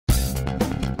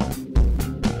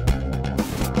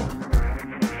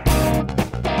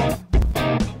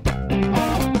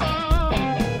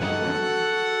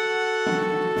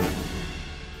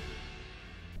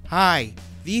Hi,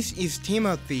 this is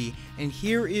Timothy, and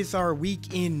here is our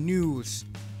week in news.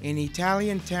 An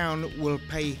Italian town will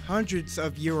pay hundreds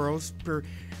of euros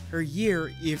per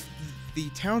year if the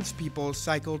townspeople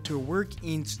cycle to work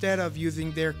instead of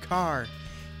using their car.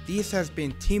 This has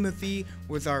been Timothy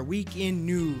with our week in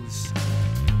news.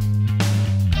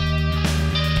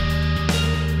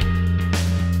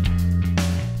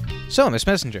 So, Miss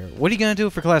Messenger, what are you going to do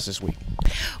for class this week?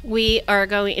 We are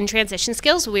going, in transition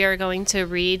skills, we are going to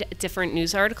read different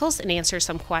news articles and answer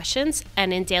some questions.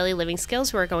 And in daily living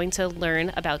skills, we're going to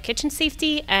learn about kitchen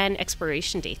safety and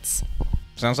expiration dates.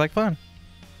 Sounds like fun.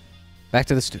 Back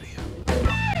to the studio.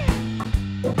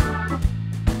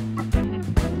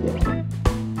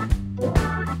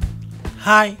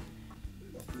 Hi,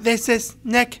 this is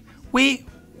Nick. We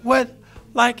would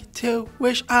like to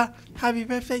wish a happy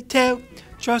birthday to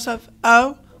Joseph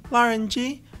O, Lauren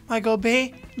G, Michael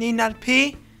B, Nina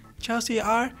P, Chelsea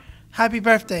R. Happy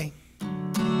birthday.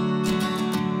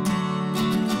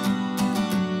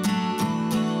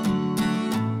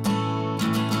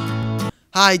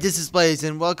 Hi, this is Blaze,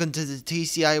 and welcome to the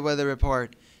TCI Weather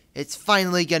Report. It's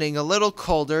finally getting a little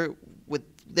colder with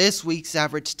this week's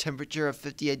average temperature of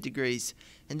 58 degrees.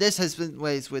 And this has been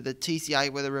Blaze with the TCI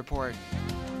Weather Report.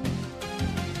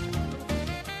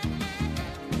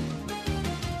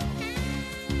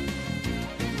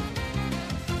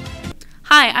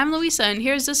 Hi, I'm Louisa, and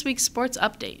here's this week's sports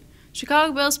update.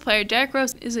 Chicago Bulls player Derrick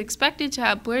Rose is expected to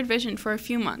have blurred vision for a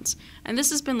few months, and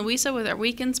this has been Louisa with our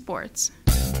week in sports.